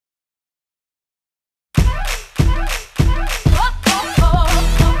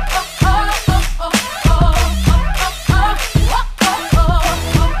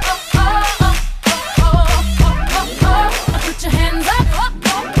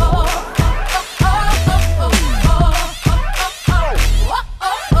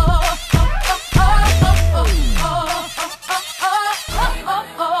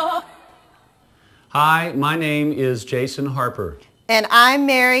my name is Jason Harper. And I'm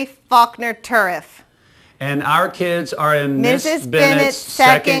Mary Faulkner Turriff. And our kids are in Mrs. Bennett's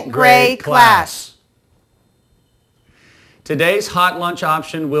second grade class. Today's hot lunch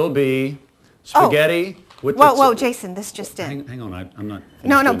option will be spaghetti with Whoa, Jason, this just in. Hang on, I'm not...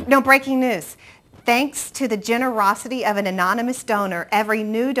 No, breaking news. Thanks to the generosity of an anonymous donor, every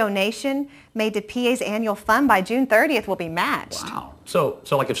new donation made to PA's annual fund by June 30th will be matched. Wow. So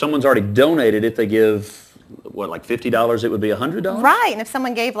like if someone's already donated, if they give, what, like $50, it would be $100? Right, and if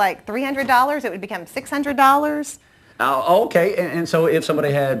someone gave like $300, it would become $600. Okay, and so if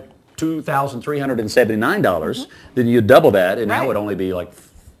somebody had $2,379, then you double that, and now it would only be like...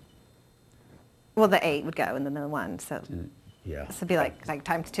 Well, the 8 would go, and then the 1, so... Yeah. This would be like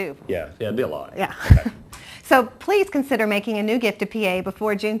times 2. Yeah, it'd be a lot. Yeah. Okay. So please consider making a new gift to PA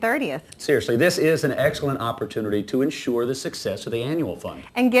before June 30th. Seriously, this is an excellent opportunity to ensure the success of the annual fund.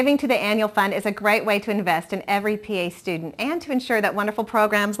 And giving to the annual fund is a great way to invest in every PA student and to ensure that wonderful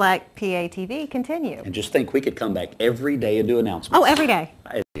programs like PA TV continue. And just think, we could come back every day and do announcements. Oh, every day.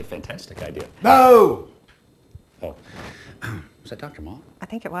 That'd be a fantastic idea. No! Oh. Was that Dr. Ma? I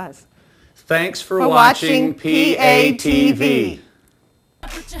think it was. Thanks for watching PA TV.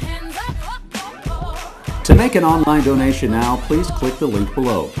 To make an online donation now, please click the link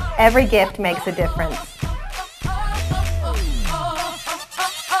below. Every gift makes a difference.